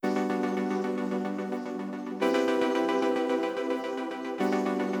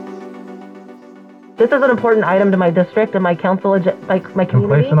This is an important item to my district and my council, like my community. And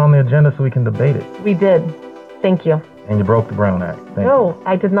place it on the agenda so we can debate it. We did. Thank you. And you broke the Brown Act. No,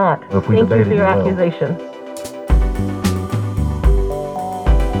 I did not. Well, if we Thank you debated, for your you will. accusation.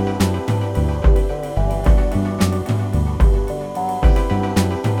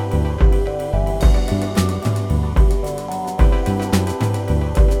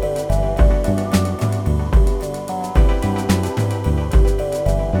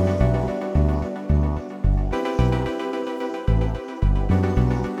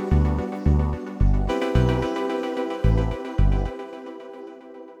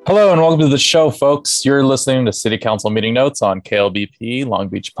 Hello and welcome to the show, folks. You're listening to City Council Meeting Notes on KLBP, Long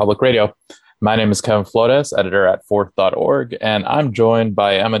Beach Public Radio. My name is Kevin Flores, editor at Fourth.org, and I'm joined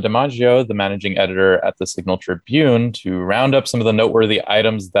by Emma DiMaggio, the managing editor at the Signal Tribune, to round up some of the noteworthy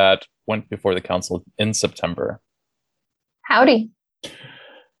items that went before the council in September. Howdy.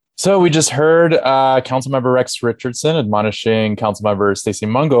 So we just heard Councilmember Rex Richardson admonishing Councilmember Stacey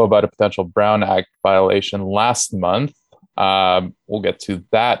Mungo about a potential Brown Act violation last month. We'll get to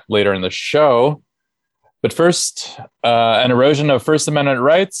that later in the show. But first, an erosion of First Amendment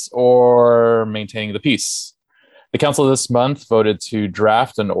rights or maintaining the peace? The council this month voted to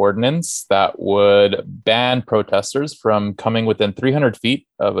draft an ordinance that would ban protesters from coming within 300 feet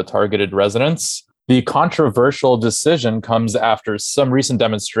of a targeted residence. The controversial decision comes after some recent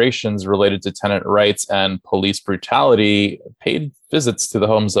demonstrations related to tenant rights and police brutality paid visits to the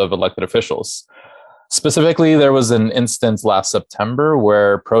homes of elected officials. Specifically, there was an instance last September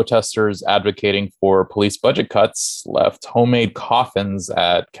where protesters advocating for police budget cuts left homemade coffins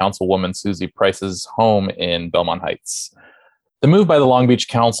at Councilwoman Susie Price's home in Belmont Heights. The move by the Long Beach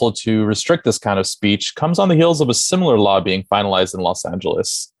Council to restrict this kind of speech comes on the heels of a similar law being finalized in Los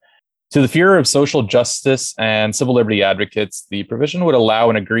Angeles. To the fear of social justice and civil liberty advocates, the provision would allow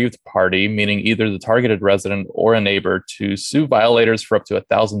an aggrieved party, meaning either the targeted resident or a neighbor, to sue violators for up to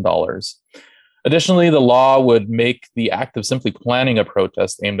 $1,000. Additionally, the law would make the act of simply planning a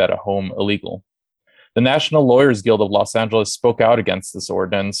protest aimed at a home illegal. The National Lawyers Guild of Los Angeles spoke out against this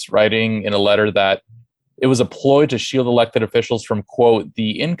ordinance, writing in a letter that it was a ploy to shield elected officials from, quote,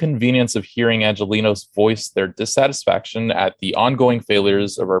 the inconvenience of hearing Angelenos voice their dissatisfaction at the ongoing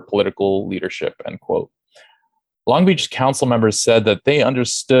failures of our political leadership, end quote. Long Beach council members said that they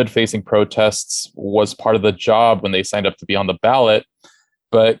understood facing protests was part of the job when they signed up to be on the ballot,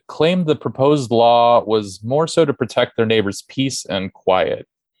 but claimed the proposed law was more so to protect their neighbors' peace and quiet.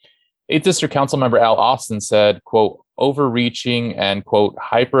 8th District Council member Al Austin said, quote, overreaching and, quote,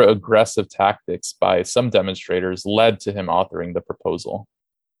 hyper-aggressive tactics by some demonstrators led to him authoring the proposal.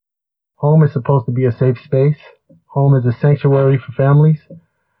 Home is supposed to be a safe space. Home is a sanctuary for families. And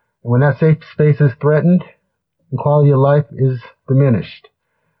when that safe space is threatened, the quality of life is diminished.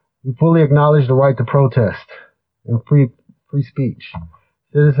 We fully acknowledge the right to protest and free speech.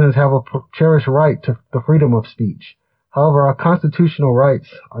 Citizens have a cherished right to the freedom of speech. However, our constitutional rights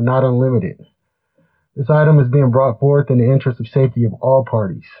are not unlimited. This item is being brought forth in the interest of safety of all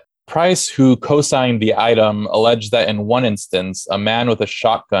parties. Price, who co-signed the item, alleged that in one instance, a man with a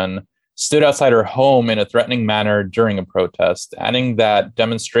shotgun stood outside her home in a threatening manner during a protest, adding that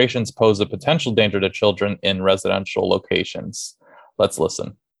demonstrations pose a potential danger to children in residential locations. Let's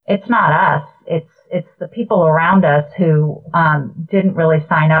listen. It's not us. It's the people around us who didn't really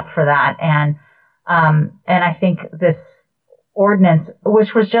sign up for that. And I think this ordinance,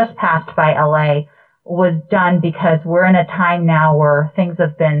 which was just passed by LA, was done because we're in a time now where things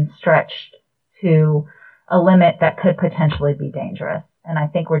have been stretched to a limit that could potentially be dangerous. And I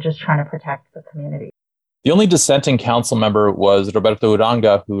think we're just trying to protect the community. The only dissenting council member was Roberto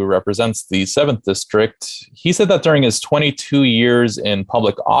Uranga, who represents the 7th District. He said that during his 22 years in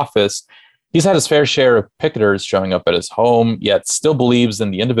public office, he's had his fair share of picketers showing up at his home, yet still believes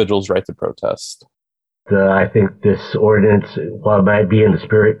in the individual's right to protest. I think this ordinance, while it might be in the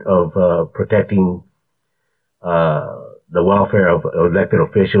spirit of protecting the welfare of elected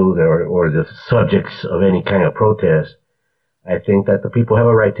officials or the subjects of any kind of protest, I think that the people have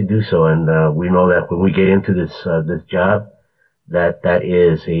a right to do so. And we know that when we get into this job, that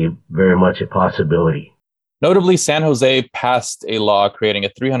is very much a possibility. Notably, San Jose passed a law creating a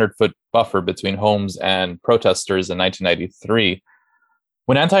 300-foot buffer between homes and protesters in 1993.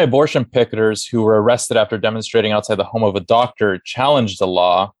 When anti-abortion picketers who were arrested after demonstrating outside the home of a doctor challenged the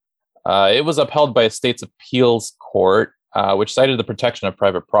law, it was upheld by a state's appeals court, which cited the protection of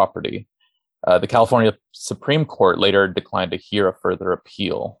private property. The California Supreme Court later declined to hear a further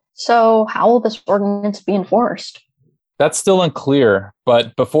appeal. So how will this ordinance be enforced? That's still unclear,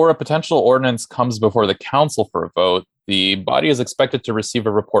 but before a potential ordinance comes before the council for a vote, the body is expected to receive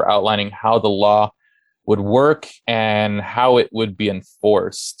a report outlining how the law would work and how it would be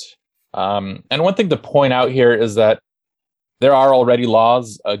enforced. And one thing to point out here is that there are already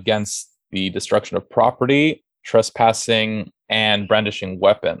laws against the destruction of property, trespassing, and brandishing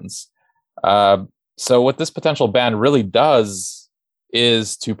weapons. So what this potential ban really does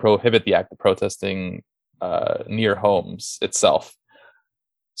is to prohibit the act of protesting near homes itself.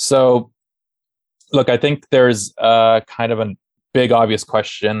 So, look, I think there's kind of a big obvious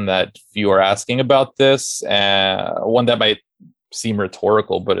question that you are asking about this, one that might seem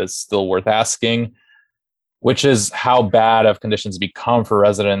rhetorical, but is still worth asking, which is how bad have conditions become for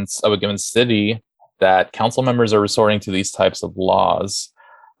residents of a given city that council members are resorting to these types of laws.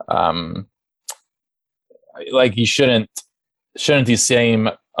 Like, you shouldn't these same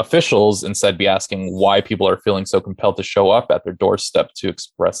officials instead be asking why people are feeling so compelled to show up at their doorstep to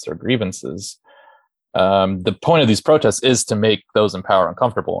express their grievances? The point of these protests is to make those in power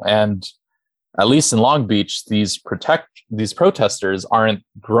uncomfortable. And at least in Long Beach, these protesters aren't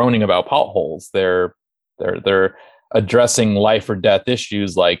groaning about potholes. They're addressing life or death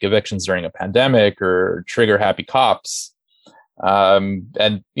issues like evictions during a pandemic or trigger happy cops. And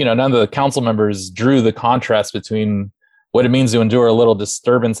none of the council members drew the contrast between what it means to endure a little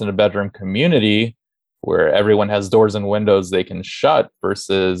disturbance in a bedroom community where everyone has doors and windows they can shut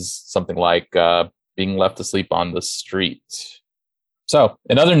versus something like being left to sleep on the street. So,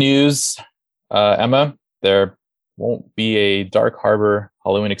 in other news, Emma, there won't be a Dark Harbor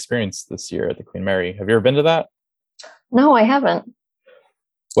Halloween experience this year at the Queen Mary. Have you ever been to that? No, I haven't.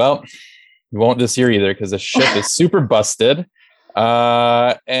 Well, you won't this year either because the ship is super busted.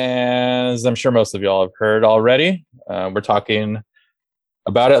 And as I'm sure most of y'all have heard already, we're talking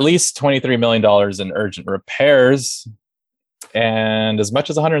about at least $23 million in urgent repairs and as much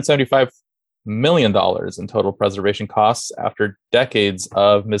as $175 million in total preservation costs after decades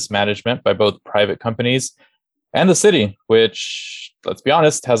of mismanagement by both private companies and the city, which, let's be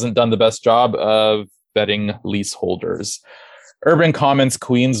honest, hasn't done the best job of vetting leaseholders. Urban Commons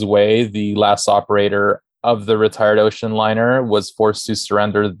Queensway, the last operator of the retired ocean liner, was forced to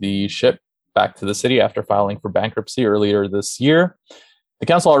surrender the ship back to the city after filing for bankruptcy earlier this year. The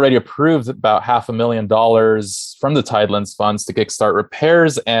council already approved about $500,000 from the Tidelands funds to kickstart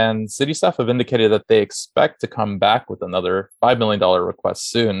repairs, and city staff have indicated that they expect to come back with another $5 million request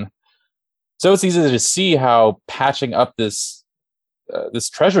soon. So it's easy to see how patching up this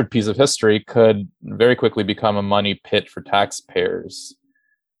treasured piece of history could very quickly become a money pit for taxpayers.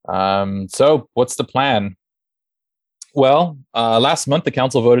 So what's the plan? Well, last month, the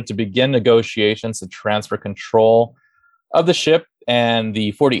council voted to begin negotiations to transfer control of the ship and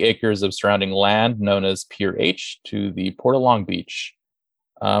the 40 acres of surrounding land known as Pier H to the Port of Long Beach.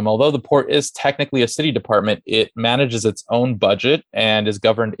 Although the port is technically a city department, it manages its own budget and is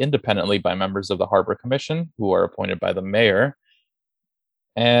governed independently by members of the Harbor Commission, who are appointed by the mayor.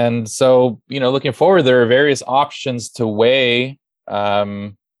 And so, looking forward, there are various options to weigh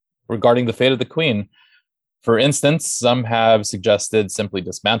regarding the fate of the Queen. For instance, some have suggested simply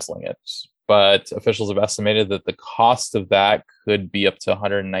dismantling it, but officials have estimated that the cost of that could be up to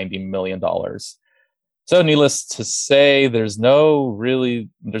 $190 million. So, needless to say, there's no real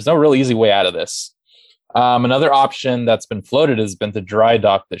easy way out of this. Another option that's been floated has been to dry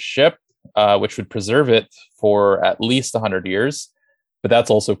dock the ship, which would preserve it for at least 100 years. But that's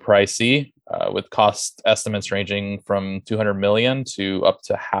also pricey, with cost estimates ranging from $200 million to up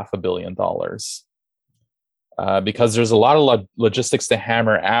to $500 million. Because there's a lot of logistics to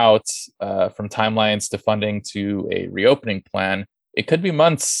hammer out, from timelines to funding to a reopening plan. It could be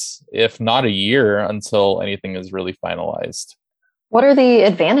months, if not a year, until anything is really finalized. What are the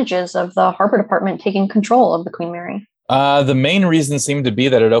advantages of the Harbor Department taking control of the Queen Mary? The main reason seemed to be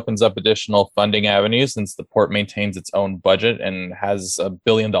that it opens up additional funding avenues since the port maintains its own budget and has a $1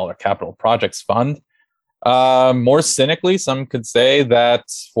 billion capital projects fund. More cynically, some could say that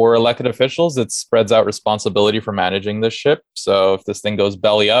for elected officials, it spreads out responsibility for managing the ship. So if this thing goes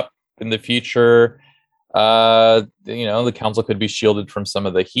belly up in the future, the council could be shielded from some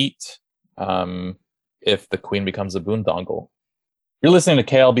of the heat if the Queen becomes a boondoggle. You're listening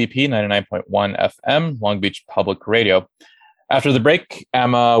to KLBP 99.1 FM, Long Beach Public Radio. After the break,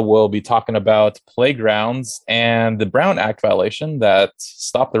 Emma will be talking about playgrounds and the Brown Act violation that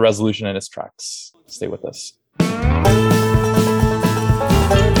stopped the resolution in its tracks. Stay with us. I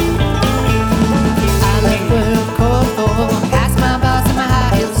left work call, past my boss and my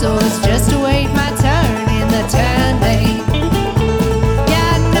high heel soles just to wait my turn in the turn lane.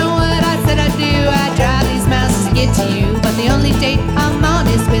 Yeah, I know what I said I'd do. I drive these miles to get to you, but the only date I'm on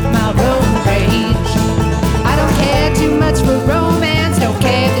is with my road rage. I don't care too much for romance, don't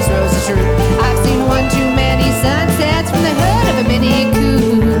care if this rose is true. I've seen one too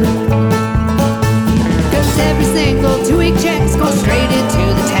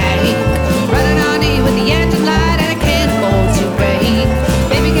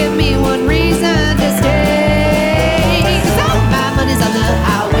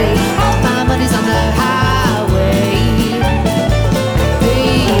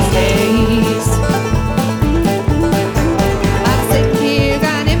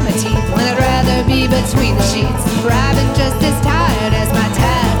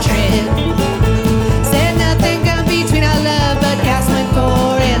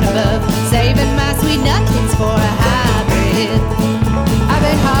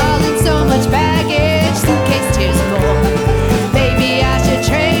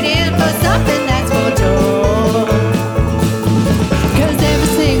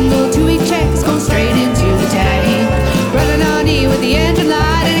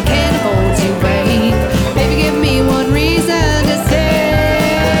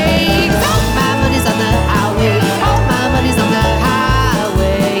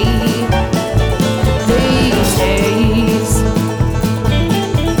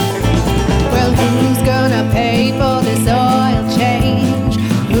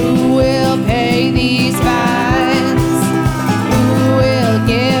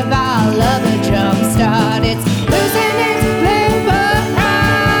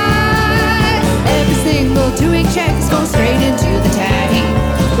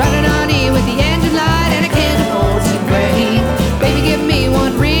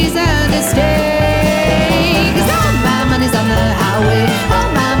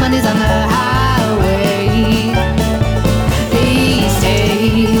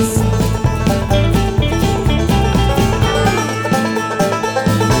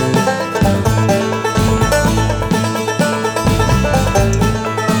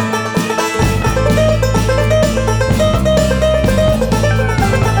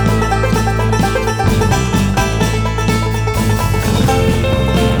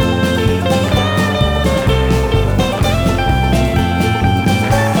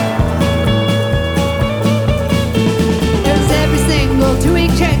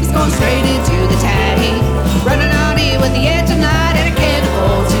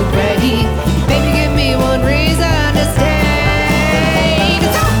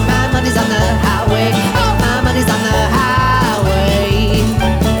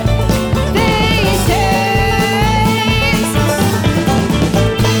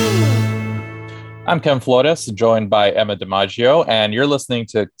I'm Ken Flores, joined by Emma DiMaggio, and you're listening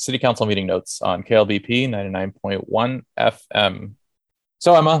to City Council Meeting Notes on KLBP 99.1 FM.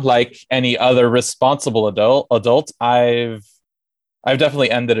 So Emma, like any other responsible adult, I've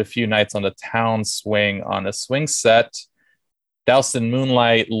definitely ended a few nights on the town swing on a swing set, doused in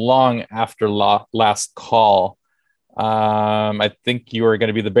moonlight long after last call. I think you are going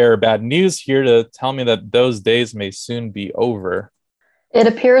to be the bearer of bad news here to tell me that those days may soon be over. It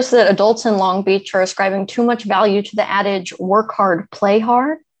appears that adults in Long Beach are ascribing too much value to the adage, work hard, play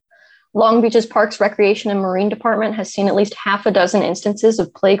hard. Long Beach's Parks, Recreation, and Marine Department has seen at least half a dozen instances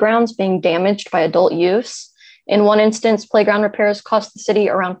of playgrounds being damaged by adult use. In one instance, playground repairs cost the city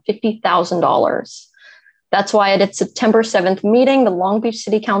around $50,000. That's why at its September 7th meeting, the Long Beach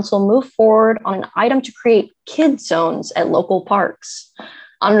City Council moved forward on an item to create kid zones at local parks.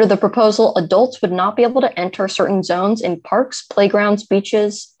 Under the proposal, adults would not be able to enter certain zones in parks, playgrounds,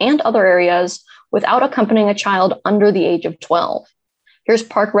 beaches, and other areas without accompanying a child under the age of 12. Here's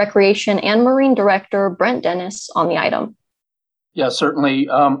Park, Recreation, and Marine Director Brent Dennis on the item. Yeah, certainly.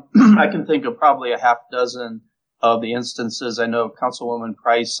 I can think of probably a half dozen of the instances. I know Councilwoman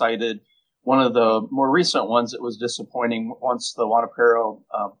Price cited one of the more recent ones that was disappointing once the Wanapero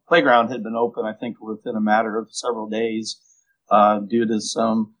playground had been open, I think within a matter of several days, due to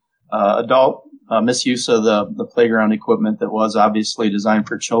some adult misuse of the playground equipment that was obviously designed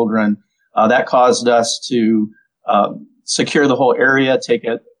for children. That caused us to secure the whole area, take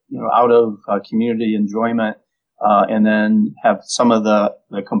it out of community enjoyment, and then have some of the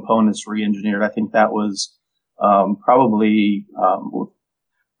components re-engineered. I think that was probably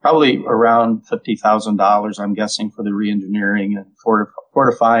around $50,000, I'm guessing, for the re-engineering and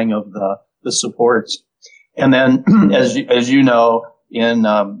fortifying of the supports. And then, as you know, in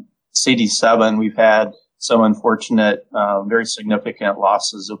CD7, we've had some unfortunate, very significant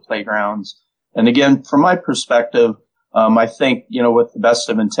losses of playgrounds. And again, from my perspective, I think, with the best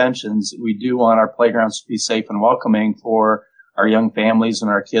of intentions, we do want our playgrounds to be safe and welcoming for our young families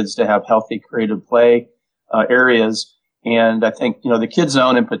and our kids to have healthy, creative play areas. And I think, the kid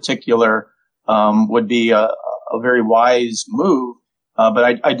zone in particular would be a very wise move.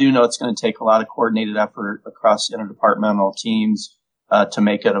 But I do know it's going to take a lot of coordinated effort across interdepartmental teams to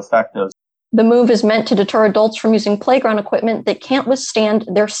make it effective. The move is meant to deter adults from using playground equipment that can't withstand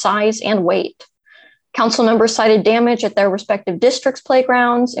their size and weight. Council members cited damage at their respective districts'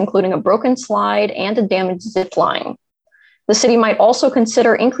 playgrounds, including a broken slide and a damaged zip line. The city might also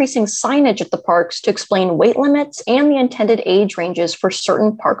consider increasing signage at the parks to explain weight limits and the intended age ranges for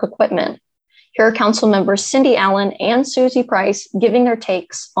certain park equipment. Here are Council members Cindy Allen and Susie Price giving their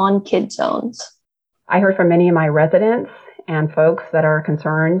takes on kid zones. I heard from many of my residents and folks that are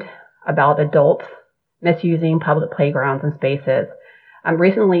concerned about adults misusing public playgrounds and spaces.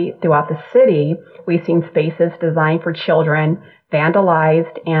 Recently, throughout the city, we've seen spaces designed for children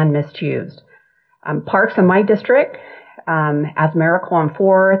vandalized and misused. Parks in my district, as Miracle on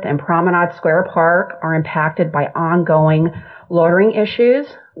 4th and Promenade Square Park, are impacted by ongoing loitering issues,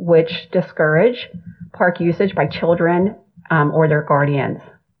 which discourage park usage by children or their guardians.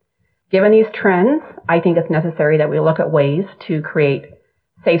 Given these trends, I think it's necessary that we look at ways to create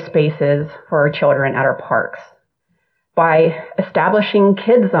safe spaces for our children at our parks. By establishing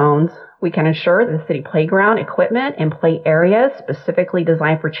kid zones, we can ensure that the city playground equipment and play areas specifically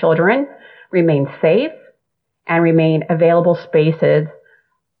designed for children remain safe and remain available spaces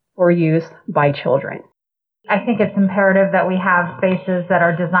for use by children. I think it's imperative that we have spaces that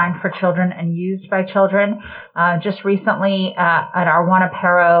are designed for children and used by children. Just recently at our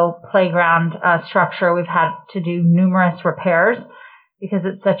Wanapero playground structure, we've had to do numerous repairs because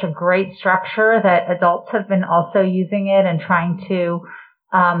it's such a great structure that adults have been also using it and trying to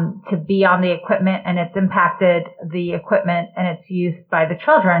be on the equipment, and it's impacted the equipment and its use by the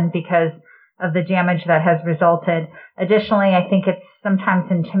children because of the damage that has resulted. Additionally, I think it's sometimes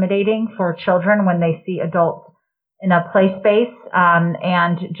intimidating for children when they see adults in a play space,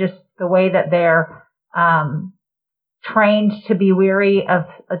 and just the way that they're trained to be weary of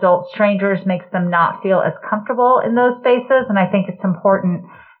adult strangers makes them not feel as comfortable in those spaces. And I think it's important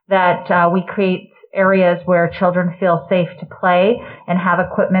that we create areas where children feel safe to play and have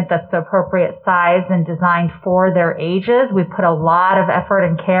equipment that's the appropriate size and designed for their ages. We put a lot of effort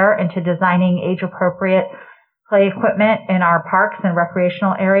and care into designing age-appropriate play equipment in our parks and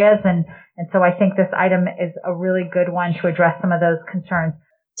recreational areas. And so I think this item is a really good one to address some of those concerns.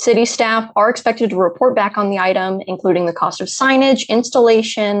 City staff are expected to report back on the item, including the cost of signage,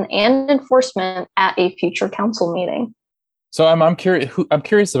 installation, and enforcement at a future council meeting. So I'm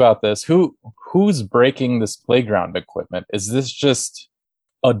curious about this. Who's breaking this playground equipment? Is this just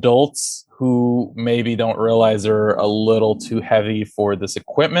adults who maybe don't realize they're a little too heavy for this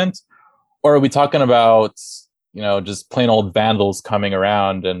equipment? Or are we talking about, just plain old vandals coming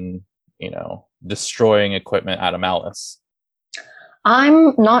around and, destroying equipment out of malice?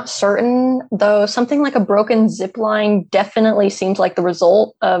 I'm not certain, though something like a broken zip line definitely seems like the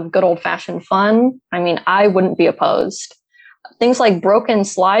result of good old-fashioned fun. I mean, I wouldn't be opposed. Things like broken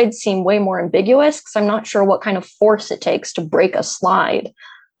slides seem way more ambiguous because I'm not sure what kind of force it takes to break a slide.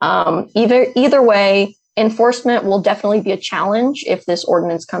 Either way, enforcement will definitely be a challenge if this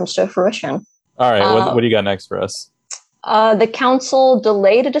ordinance comes to fruition. All right, what do you got next for us? The council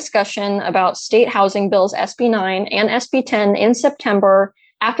delayed a discussion about state housing bills SB 9 and SB 10 in September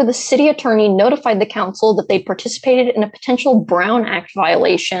after the city attorney notified the council that they participated in a potential Brown Act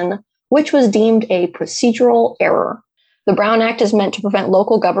violation, which was deemed a procedural error. The Brown Act is meant to prevent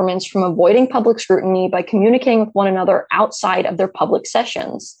local governments from avoiding public scrutiny by communicating with one another outside of their public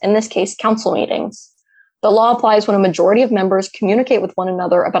sessions, in this case, council meetings. The law applies when a majority of members communicate with one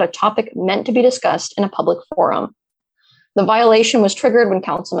another about a topic meant to be discussed in a public forum. The violation was triggered when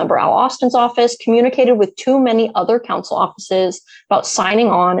Councilmember Al Austin's office communicated with too many other council offices about signing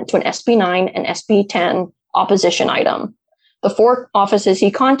on to an SB 9 and SB 10 opposition item. The 4 offices he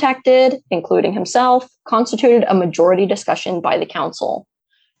contacted, including himself, constituted a majority discussion by the council.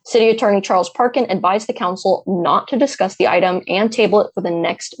 City Attorney Charles Parkin advised the council not to discuss the item and table it for the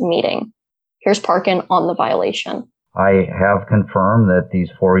next meeting. Here's Parkin on the violation. I have confirmed that these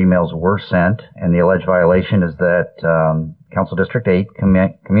 4 emails were sent, and the alleged violation is that Council District 8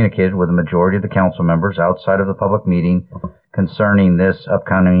 communicated with the majority of the council members outside of the public meeting concerning this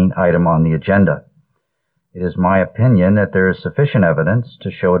upcoming item on the agenda. It is my opinion that there is sufficient evidence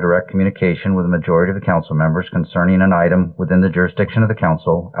to show a direct communication with the majority of the council members concerning an item within the jurisdiction of the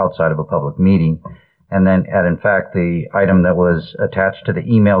council outside of a public meeting, and in fact, the item that was attached to the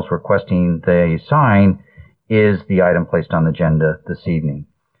emails requesting they sign is the item placed on the agenda this evening.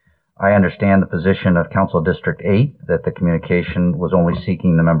 I understand the position of Council District 8 that the communication was only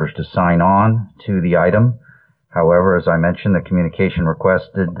seeking the members to sign on to the item. However, as I mentioned, the communication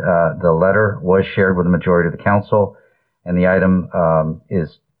requested, the letter was shared with the majority of the council, and the item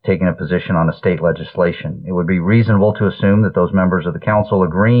is taking a position on a state legislation. It would be reasonable to assume that those members of the council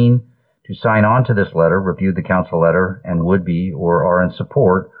agreeing to sign on to this letter reviewed the council letter and would be or are in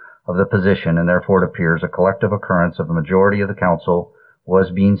support of the position, and therefore it appears a collective occurrence of the majority of the council was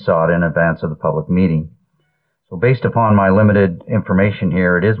being sought in advance of the public meeting. So based upon my limited information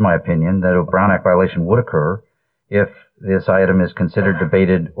here, it is my opinion that a Brown Act violation would occur if this item is considered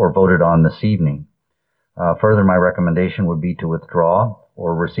debated or voted on this evening. Further, my recommendation would be to withdraw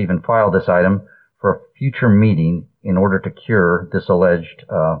or receive and file this item for a future meeting in order to cure this alleged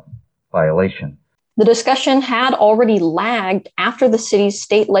violation. The discussion had already lagged after the city's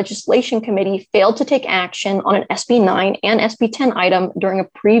state legislation committee failed to take action on an SB 9 and SB 10 item during a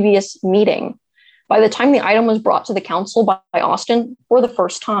previous meeting. By the time the item was brought to the council by Austin for the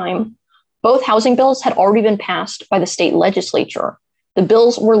first time, both housing bills had already been passed by the state legislature. The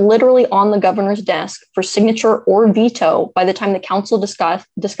bills were literally on the governor's desk for signature or veto by the time the council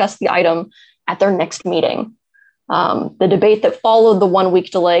discussed the item at their next meeting. The debate that followed the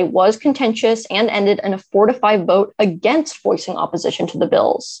 1-week delay was contentious and ended in a 4-5 vote against voicing opposition to the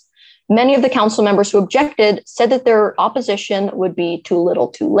bills. Many of the council members who objected said that their opposition would be too little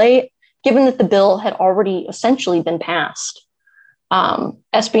too late, given that the bill had already essentially been passed.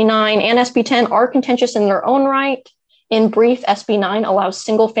 SB 9 and SB 10 are contentious in their own right. In brief, SB 9 allows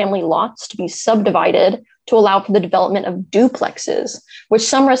single-family lots to be subdivided to allow for the development of duplexes, which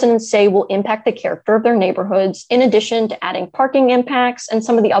some residents say will impact the character of their neighborhoods, in addition to adding parking impacts and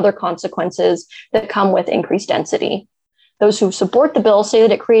some of the other consequences that come with increased density. Those who support the bill say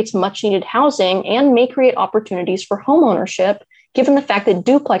that it creates much-needed housing and may create opportunities for homeownership, given the fact that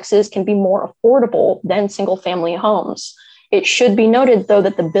duplexes can be more affordable than single-family homes. It should be noted, though,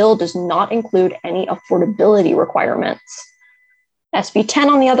 that the bill does not include any affordability requirements. SB 10,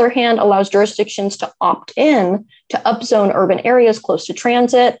 on the other hand, allows jurisdictions to opt in to upzone urban areas close to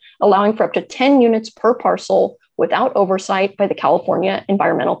transit, allowing for up to 10 units per parcel without oversight by the California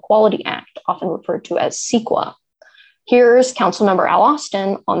Environmental Quality Act, often referred to as CEQA. Here's Councilmember Al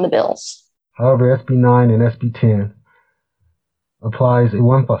Austin on the bills. However, SB 9 and SB 10 applies a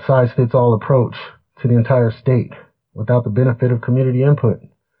one-size-fits-all approach to the entire state without the benefit of community input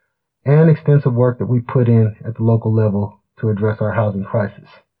and extensive work that we put in at the local level to address our housing crisis.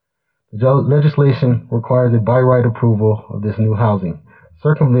 The legislation requires a by right approval of this new housing,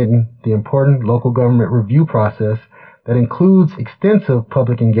 circumventing the important local government review process that includes extensive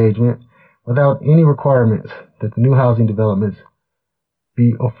public engagement without any requirements that the new housing developments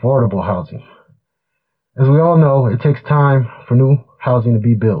be affordable housing. As we all know, it takes time for new housing to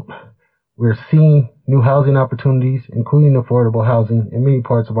be built. We're seeing new housing opportunities, including affordable housing, in many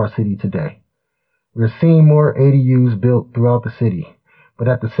parts of our city today. We're seeing more ADUs built throughout the city, but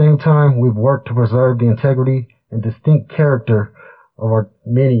at the same time, we've worked to preserve the integrity and distinct character of our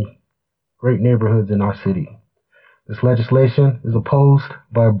many great neighborhoods in our city. This legislation is opposed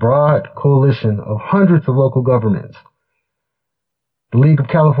by a broad coalition of hundreds of local governments, the League of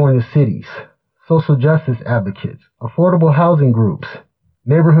California Cities, social justice advocates, affordable housing groups,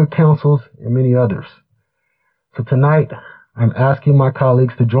 neighborhood councils, and many others. So tonight, I'm asking my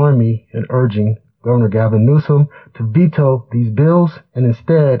colleagues to join me in urging Governor Gavin Newsom to veto these bills and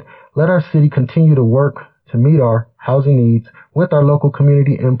instead let our city continue to work to meet our housing needs with our local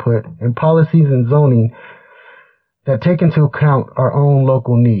community input and policies and zoning that take into account our own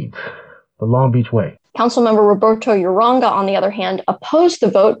local needs, the Long Beach way. Councilmember Roberto Uranga, on the other hand, opposed the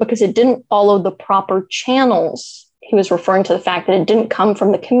vote because it didn't follow the proper channels. He was referring to the fact that it didn't come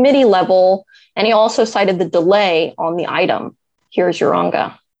from the committee level, and he also cited the delay on the item. Here's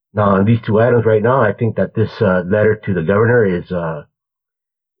Uranga. Now, on these two items right now, I think that this letter to the governor is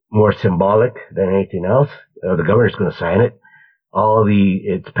more symbolic than anything else. The governor's going to sign it.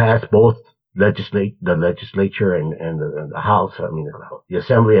 It's passed both the legislature and the House. I mean, the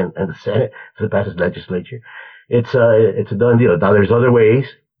Assembly and the Senate. So it passes legislature. It's a done deal. Now, there's other ways.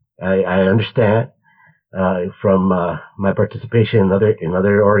 I understand from my participation in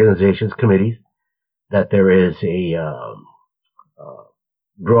other organizations, committees, that there is a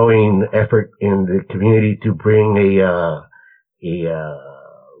growing effort in the community to bring a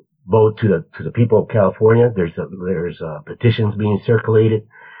vote to the people of California. There's petitions being circulated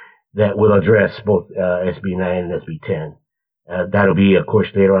that will address both SB 9 and SB 10. That'll be, of course,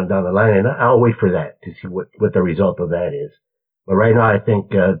 later on down the line, and I'll wait for that to see what the result of that is. But right now, I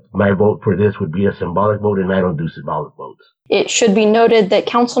think my vote for this would be a symbolic vote, and I don't do symbolic votes. It should be noted that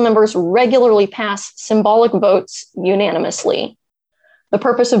council members regularly pass symbolic votes unanimously. The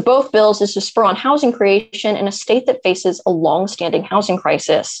purpose of both bills is to spur on housing creation in a state that faces a long-standing housing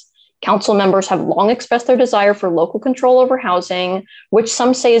crisis. Council members have long expressed their desire for local control over housing, which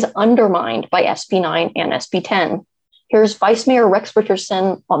some say is undermined by SB 9 and SB 10. Here's Vice Mayor Rex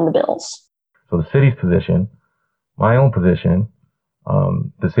Richardson on the bills. So the city's position, my own position,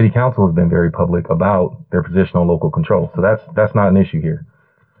 the city council has been very public about their position on local control. So that's not an issue here.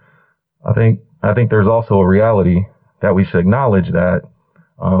 I think there's also a reality that we should acknowledge that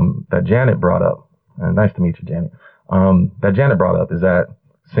Janet brought up. And nice to meet you, Janet. That Janet brought up is that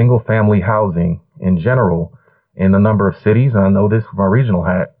single family housing in general in a number of cities, and I know this from our regional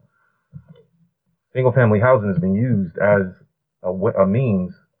hat, single family housing has been used as a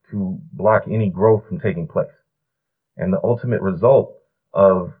means to block any growth from taking place. And the ultimate result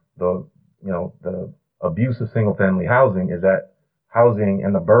of the abuse of single family housing is that housing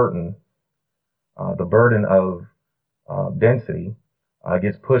and the burden of density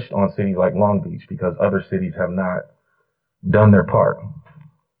gets pushed on cities like Long Beach because other cities have not done their part.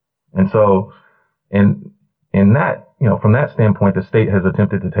 And so in that, from that standpoint, the state has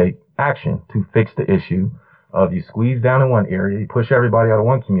attempted to take action to fix the issue of you squeeze down in one area, you push everybody out of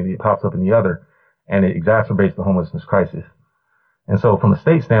one community, it pops up in the other, and it exacerbates the homelessness crisis. And so from the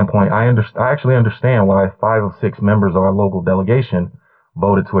state standpoint, I actually understand why 5 of 6 members of our local delegation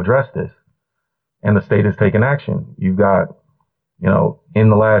voted to address this. And the state has taken action. You've got, in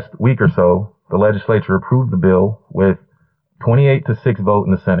the last week or so, the legislature approved the bill with 28-6 vote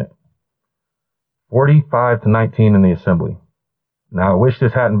in the Senate, 45-19 in the Assembly. Now, I wish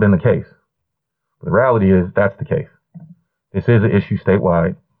this hadn't been the case. But the reality is that's the case. This is an issue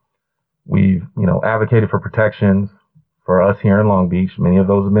statewide. We've, advocated for protections for us here in Long Beach. Many of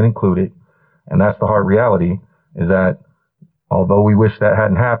those have been included. And that's the hard reality, is that although we wish that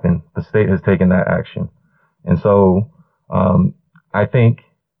hadn't happened, the state has taken that action. And so, I think,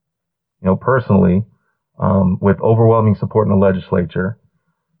 personally, with overwhelming support in the legislature,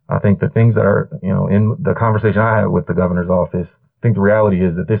 I think the things that are, in the conversation I had with the governor's office, I think the reality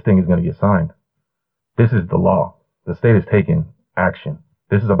is that this thing is going to get signed. This is the law. The state has taken action.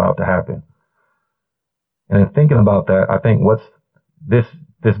 This is about to happen. And in thinking about that, I think this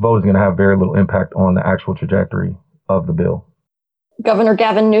vote is going to have very little impact on the actual trajectory of the bill. Governor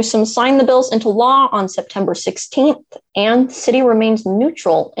Gavin Newsom signed the bills into law on September 16th, and the city remains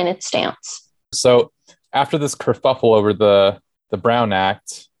neutral in its stance. So after this kerfuffle over the Brown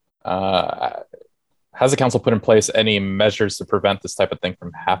Act, has the council put in place any measures to prevent this type of thing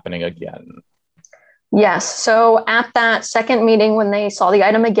from happening again? Yes. So at that second meeting, when they saw the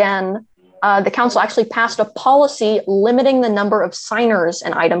item again, the council actually passed a policy limiting the number of signers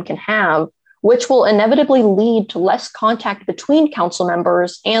an item can have, which will inevitably lead to less contact between council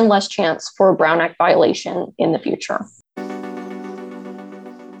members and less chance for a Brown Act violation in the future.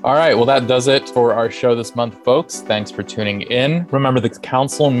 All right, well, that does it for our show this month, folks. Thanks for tuning in. Remember, the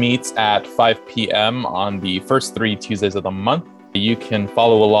council meets at 5 p.m. on the first 3 Tuesdays of the month. You can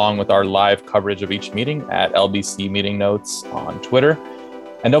follow along with our live coverage of each meeting at LBC Meeting Notes on Twitter.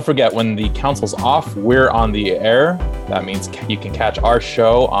 And don't forget, when the council's off, we're on the air. That means you can catch our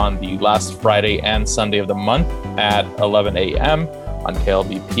show on the last Friday and Sunday of the month at 11 a.m. on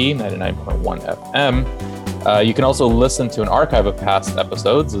KLBP 99.1 FM. You can also listen to an archive of past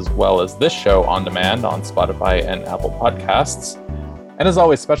episodes, as well as this show on demand on Spotify and Apple Podcasts. And as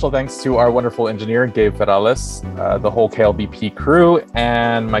always, special thanks to our wonderful engineer, Gabe Ferrales, the whole KLBP crew,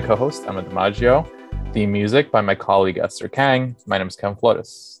 and my co-host, Emma DiMaggio. Theme music by my colleague, Esther Kang. My name is Ken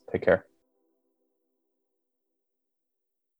Flores. Take care.